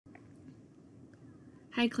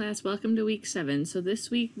Hi class, welcome to week 7. So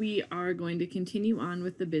this week we are going to continue on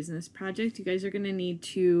with the business project. You guys are going to need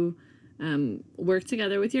to work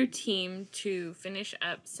together with your team to finish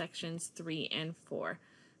up sections 3 and 4.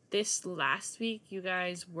 This last week you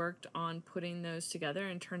guys worked on putting those together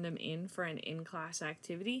and turned them in for an in-class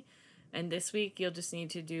activity. And this week you'll just need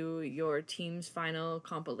to do your team's final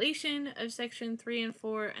compilation of section 3 and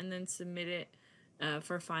 4 and then submit it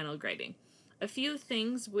for final grading. A few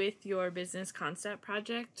things with your business concept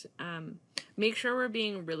project. Make sure we're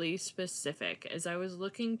being really specific. As I was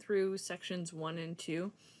looking through sections 1 and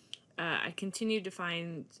 2, I continued to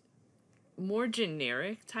find more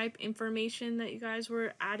generic type information that you guys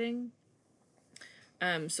were adding.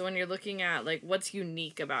 So when you're looking at like what's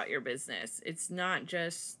unique about your business, it's not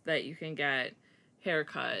just that you can get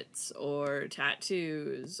haircuts or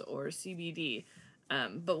tattoos or CBD.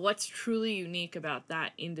 But what's truly unique about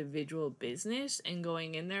that individual business and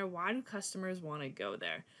going in there? Why do customers want to go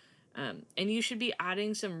there? And you should be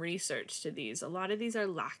adding some research to these. A lot of these are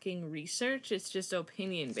lacking research. It's just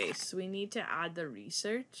opinion based. So we need to add the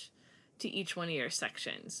research to each one of your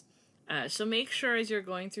sections. So make sure as you're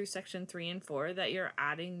going through section 3 and 4 that you're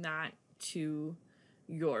adding that to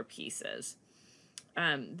your pieces.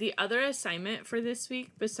 The other assignment for this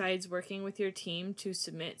week, besides working with your team to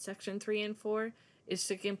submit section 3 and 4, is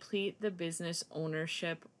to complete the business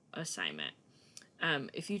ownership assignment.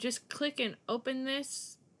 If you just click and open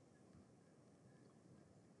this,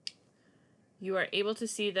 you are able to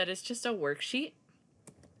see that it's just a worksheet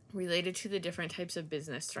related to the different types of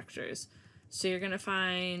business structures. So you're going to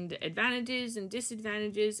find advantages and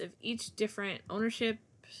disadvantages of each different ownership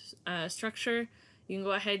structure. You can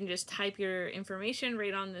go ahead and just type your information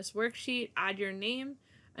right on this worksheet, add your name,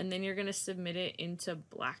 and then you're going to submit it into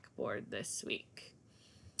Blackboard this week.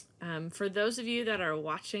 For those of you that are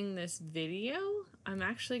watching this video, I'm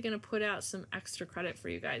actually going to put out some extra credit for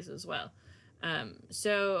you guys as well.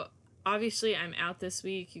 So obviously I'm out this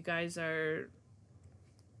week. You guys are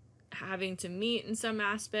having to meet in some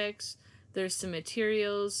aspects. There's some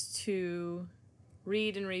materials to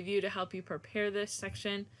read and review to help you prepare this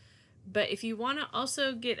section. But if you want to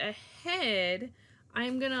also get ahead,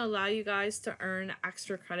 I'm going to allow you guys to earn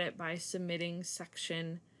extra credit by submitting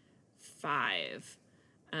section 5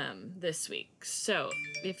 this week. So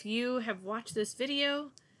if you have watched this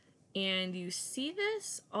video and you see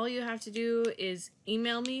this, all you have to do is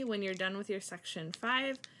email me when you're done with your section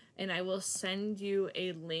 5, and I will send you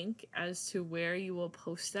a link as to where you will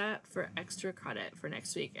post that for extra credit for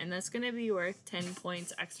next week. And that's going to be worth 10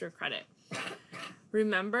 points extra credit.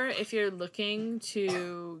 Remember, if you're looking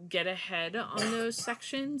to get ahead on those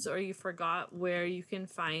sections or you forgot where you can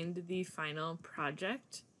find the final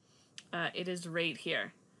project, it is right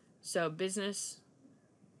here. So business,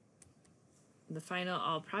 the final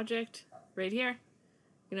all project, right here.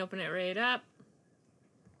 You can open it right up.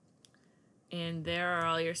 And there are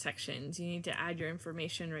all your sections. You need to add your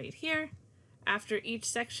information right here. After each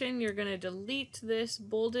section, you're going to delete this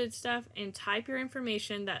bolded stuff and type your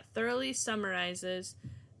information that thoroughly summarizes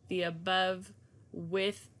the above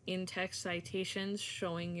with in-text citations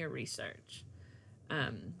showing your research.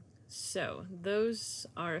 So those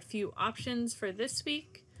are a few options for this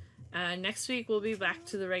week. Next week, we'll be back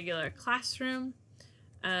to the regular classroom.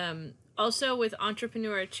 Also, with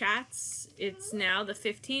Entrepreneur Chats, it's now the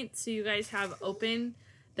 15th, so you guys have open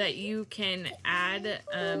that you can add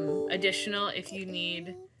additional if you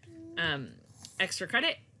need extra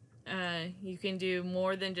credit. You can do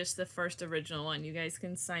more than just the first original one. You guys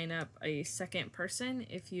can sign up a second person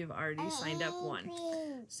if you've already signed up one.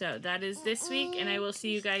 So that is this week, and I will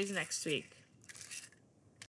see you guys next week.